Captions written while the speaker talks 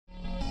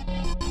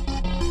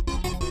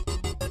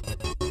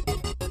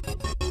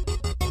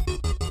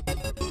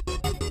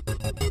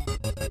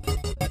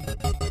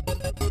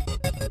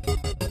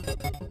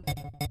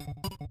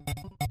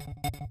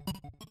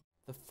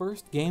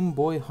first Game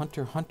Boy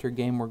Hunter Hunter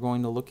game we're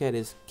going to look at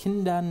is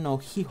Kindan no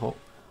Hihou,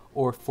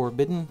 or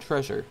Forbidden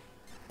Treasure.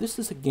 This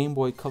is a Game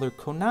Boy Color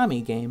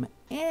Konami game,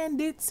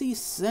 and it's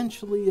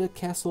essentially a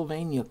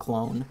Castlevania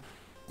clone.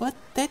 But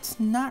that's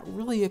not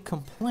really a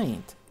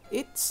complaint.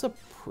 It's a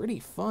pretty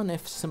fun,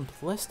 if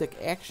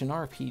simplistic, action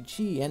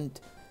RPG,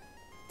 and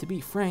to be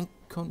frank,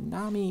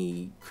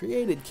 Konami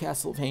created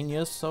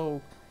Castlevania,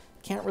 so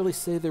can't really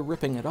say they're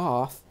ripping it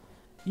off.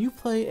 You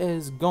play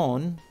as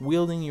Gon,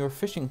 wielding your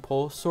fishing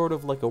pole sort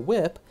of like a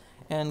whip,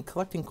 and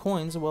collecting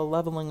coins while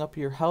leveling up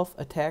your health,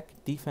 attack,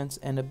 defense,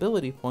 and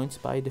ability points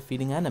by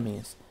defeating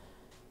enemies.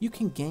 You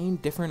can gain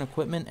different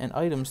equipment and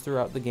items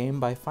throughout the game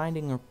by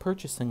finding or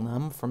purchasing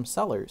them from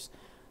sellers.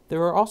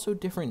 There are also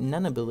different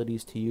Nen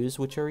abilities to use,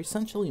 which are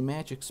essentially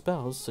magic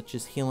spells such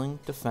as healing,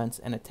 defense,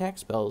 and attack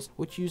spells,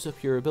 which use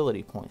up your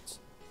ability points.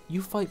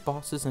 You fight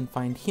bosses and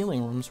find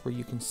healing rooms where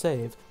you can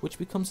save, which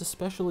becomes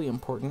especially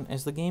important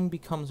as the game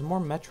becomes more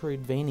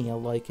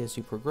Metroidvania-like as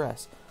you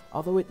progress,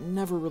 although it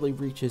never really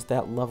reaches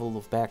that level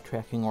of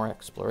backtracking or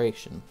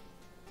exploration.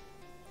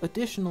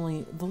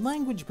 Additionally, the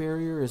language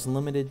barrier is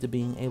limited to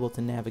being able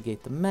to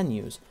navigate the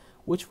menus,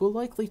 which will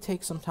likely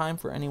take some time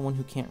for anyone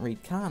who can't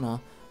read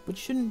kana, but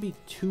shouldn't be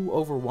too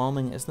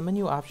overwhelming as the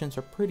menu options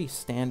are pretty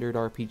standard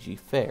RPG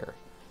fare.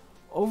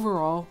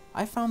 Overall,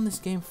 I found this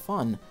game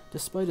fun,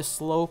 despite a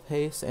slow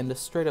pace and a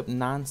straight-up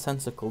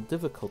nonsensical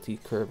difficulty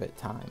curve at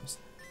times.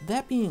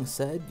 That being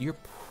said, you're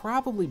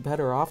probably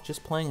better off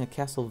just playing a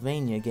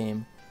Castlevania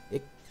game,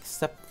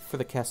 except for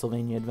the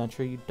Castlevania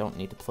Adventure, you don't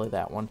need to play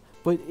that one.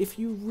 But if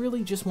you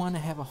really just want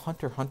to have a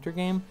Hunter x Hunter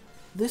game,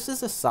 this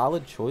is a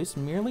solid choice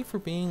merely for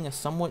being a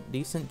somewhat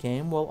decent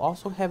game while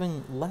also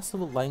having less of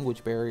a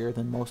language barrier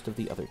than most of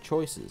the other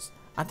choices.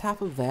 On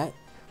top of that,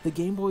 the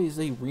Game Boy is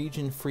a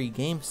region-free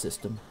game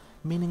system,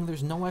 meaning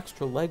there's no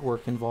extra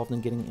legwork involved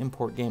in getting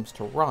import games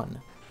to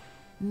run.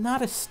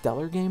 Not a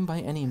stellar game by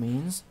any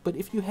means, but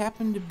if you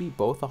happen to be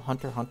both a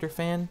Hunter x Hunter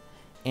fan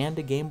and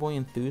a Game Boy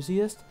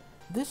enthusiast,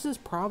 this is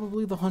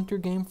probably the Hunter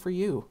game for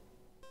you.